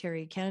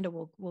military, Canada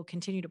will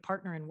continue to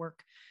partner and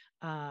work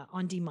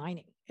on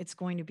demining. It's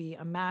going to be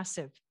a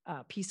massive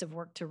piece of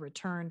work to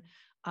return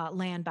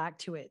land back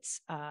to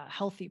its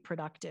healthy,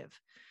 productive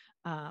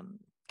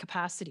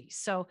capacity.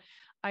 So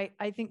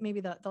I think maybe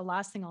the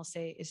last thing I'll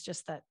say is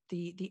just that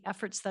the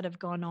efforts that have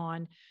gone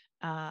on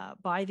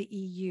by the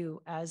EU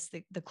as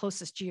the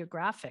closest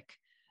geographic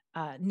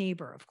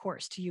neighbor, of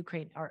course, to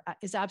Ukraine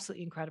is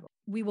absolutely incredible.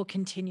 We will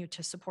continue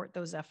to support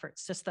those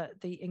efforts. Just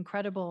the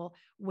incredible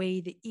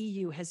way the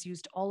EU has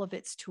used all of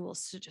its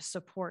tools to just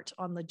support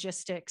on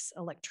logistics,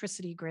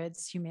 electricity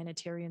grids,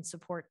 humanitarian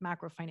support,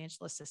 macro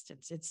financial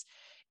assistance.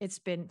 It's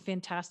been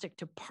fantastic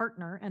to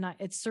partner, and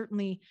it's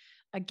certainly,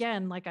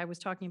 again, like I was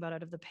talking about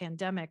out of the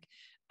pandemic,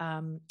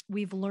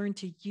 we've learned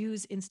to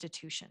use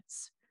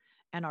institutions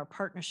and our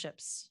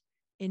partnerships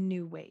in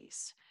new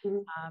ways.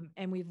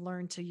 And we've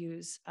learned to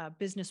use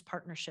business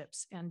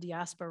partnerships and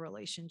diaspora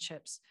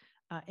relationships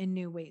in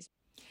new ways.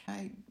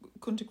 I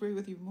couldn't agree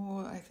with you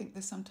more. I think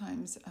there's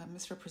sometimes a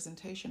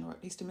misrepresentation, or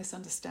at least a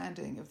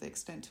misunderstanding of the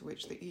extent to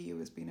which the EU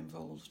has been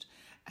involved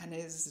and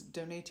is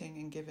donating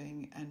and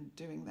giving and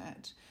doing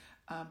that,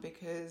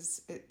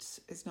 because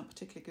it's not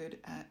particularly good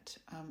at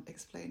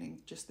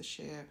explaining just the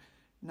sheer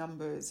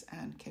numbers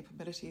and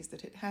capabilities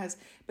that it has.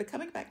 But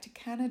coming back to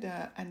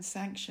Canada and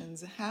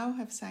sanctions, how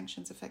have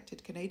sanctions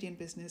affected Canadian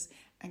business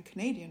and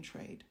Canadian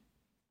trade?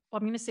 Well,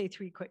 I'm going to say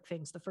three quick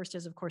things. The first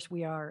is, of course,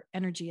 we are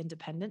energy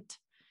independent.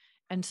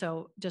 And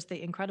so just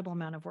the incredible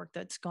amount of work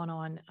that's gone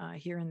on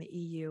here in the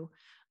EU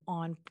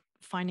on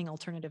finding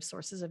alternative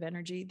sources of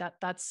energy,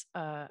 that's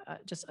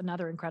just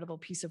another incredible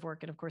piece of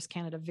work. And of course,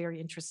 Canada very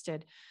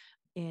interested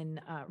in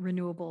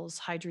renewables,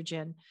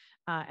 hydrogen,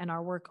 and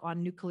our work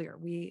on nuclear.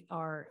 We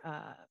are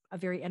a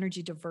very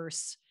energy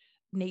diverse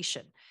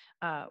nation.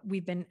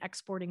 We've been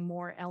exporting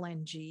more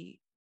LNG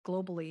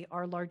globally.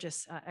 Our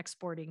largest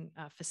exporting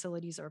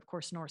facilities are, of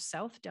course,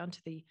 north-south down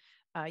to the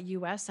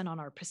US and on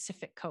our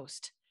Pacific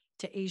coast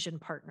to Asian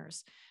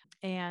partners,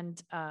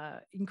 and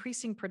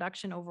increasing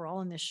production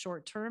overall in this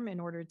short term in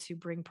order to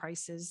bring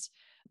prices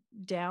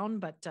down,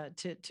 but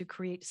to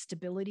create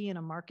stability in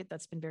a market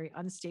that's been very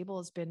unstable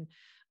has been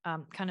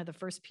kind of the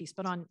first piece.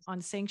 But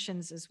on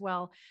sanctions as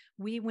well,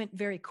 we went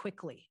very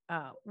quickly.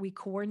 We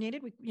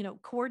coordinated.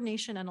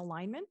 Coordination and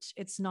alignment.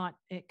 It's not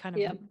kind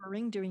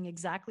of doing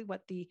exactly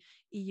what the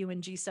EU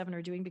and G7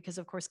 are doing, because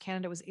of course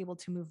Canada was able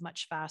to move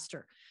much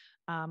faster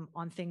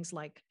on things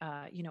like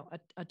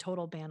a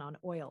total ban on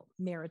oil,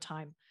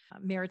 maritime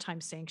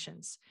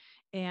sanctions,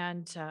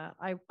 and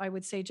I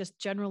would say just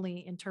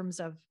generally in terms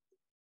of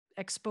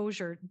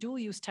exposure, dual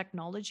use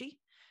technology,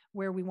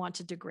 where we want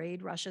to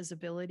degrade Russia's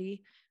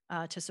ability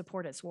to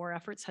support its war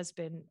efforts, has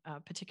been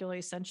particularly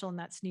essential, and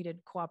that's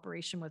needed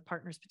cooperation with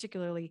partners,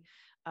 particularly,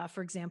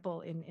 for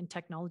example, in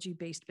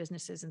technology-based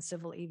businesses and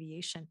civil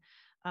aviation.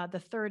 The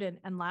third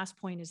and last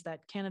point is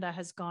that Canada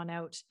has gone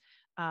out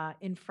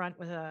in front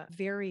with a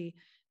very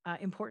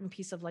important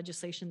piece of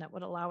legislation that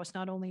would allow us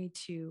not only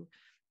to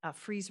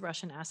freeze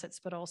Russian assets,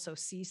 but also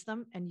seize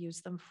them and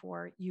use them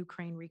for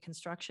Ukraine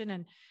reconstruction.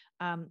 And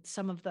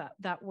some of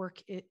that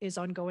work is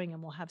ongoing,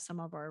 and we'll have some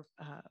of our,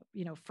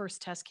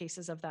 first test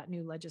cases of that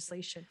new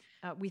legislation.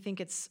 We think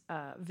it's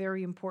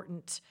very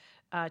important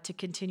to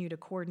continue to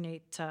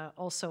coordinate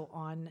also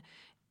on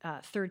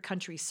third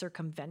country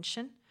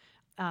circumvention.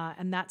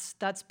 And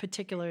that's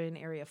particularly an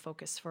area of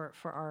focus for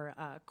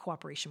our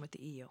cooperation with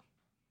the EU.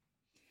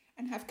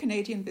 And have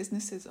Canadian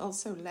businesses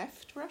also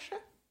left Russia?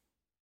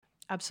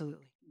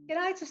 Absolutely. Can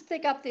I just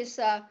take up this?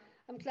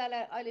 I'm glad,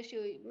 Eilish,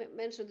 you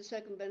mentioned the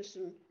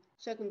circumvention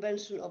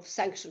of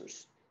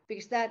sanctions,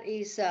 because that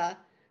is,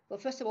 well,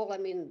 first of all, I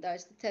mean,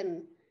 there's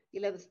the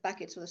 11th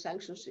package of the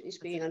sanctions is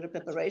being under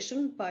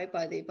preparation by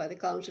the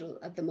Council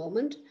at the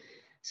moment.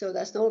 So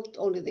that's not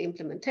only the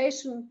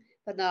implementation,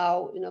 but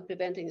now,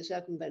 preventing the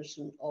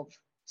circumvention of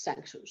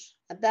sanctions.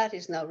 And that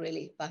is now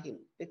really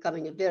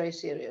becoming a very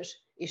serious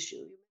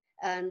issue.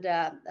 And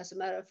as a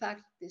matter of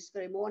fact, this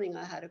very morning,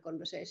 I had a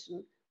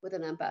conversation with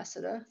an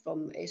ambassador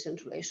from a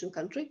Central Asian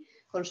country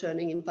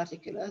concerning, in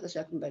particular, the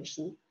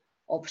circumvention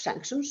of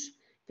sanctions.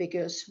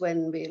 Because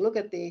when we look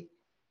at the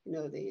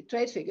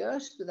trade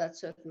figures to that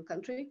certain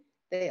country,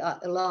 they are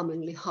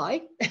alarmingly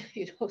high,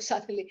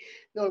 suddenly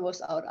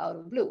almost out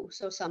of blue.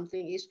 So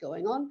something is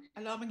going on.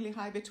 Alarmingly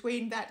high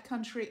between that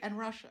country and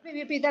Russia.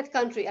 Maybe that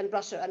country and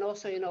Russia, and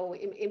also,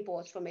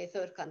 imports from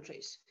third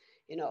countries,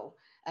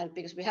 and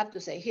because we have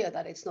to say here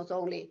that it's not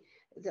only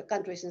the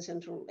countries in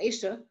Central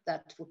Asia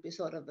that would be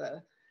sort of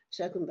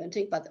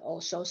circumventing, but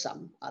also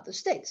some other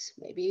states,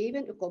 maybe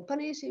even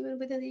companies even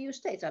within the EU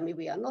states. I mean,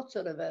 we are not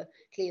sort of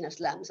clean as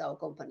lambs, our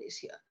companies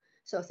here.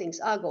 So things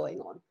are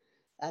going on.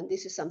 And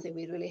this is something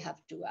we really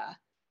have to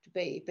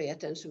pay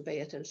attention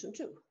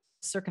to.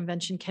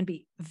 Circumvention can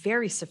be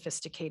very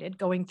sophisticated,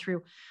 going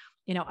through,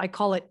 I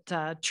call it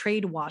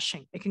trade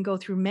washing. It can go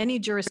through many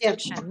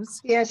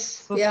jurisdictions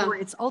before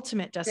its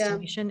ultimate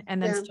destination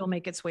and then still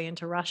make its way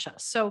into Russia.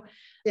 So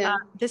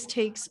this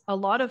takes a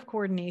lot of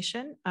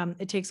coordination.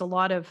 It takes a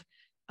lot of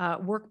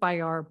work by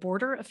our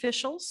border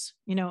officials.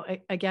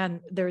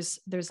 Again,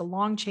 there's a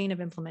long chain of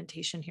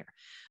implementation here.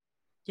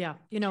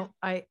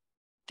 I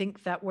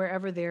think that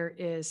wherever there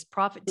is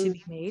profit to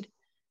be made,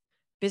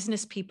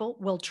 business people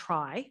will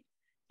try.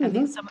 I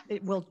think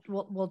it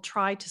will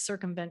try to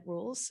circumvent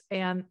rules,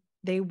 and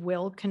they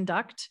will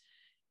conduct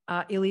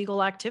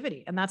illegal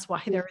activity. And that's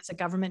why there is a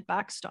government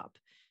backstop.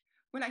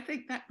 Well, I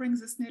think that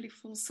brings us nearly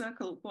full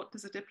circle. What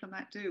does a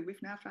diplomat do?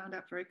 We've now found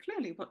out very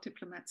clearly what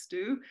diplomats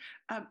do,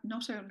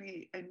 not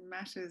only in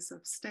matters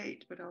of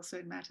state, but also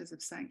in matters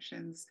of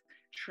sanctions,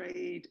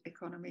 trade,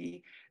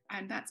 economy.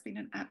 And that's been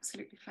an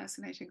absolutely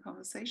fascinating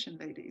conversation,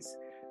 ladies.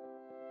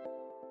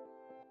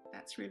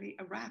 That's really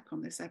a wrap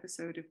on this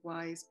episode of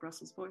Wise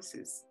Brussels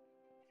Voices.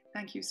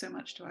 Thank you so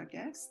much to our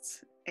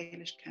guests,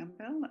 Eilish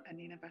Campbell and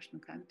Nina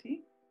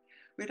Vashnukanti.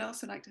 We'd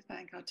also like to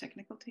thank our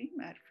technical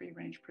team at Free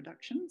Range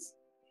Productions.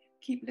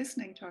 Keep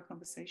listening to our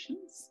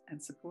conversations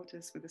and support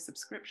us with a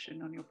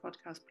subscription on your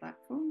podcast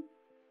platform.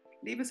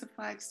 Leave us a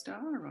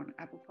 5-star on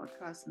Apple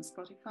Podcasts and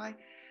Spotify.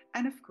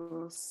 And of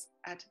course,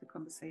 add to the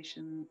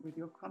conversation with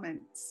your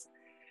comments.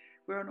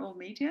 We're on all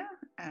media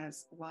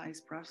as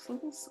Wise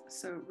Brussels,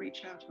 so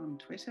reach out on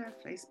Twitter,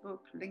 Facebook,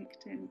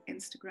 LinkedIn,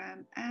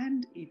 Instagram,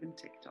 and even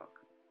TikTok.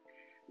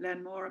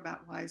 Learn more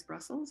about Wise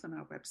Brussels on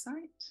our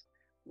website,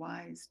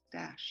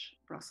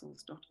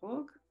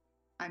 wise-brussels.org.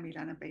 I'm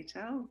Ilana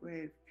Beitel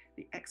with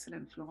the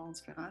excellent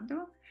Florence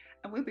Ferrando,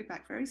 and we'll be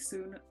back very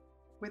soon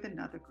with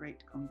another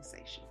great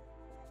conversation.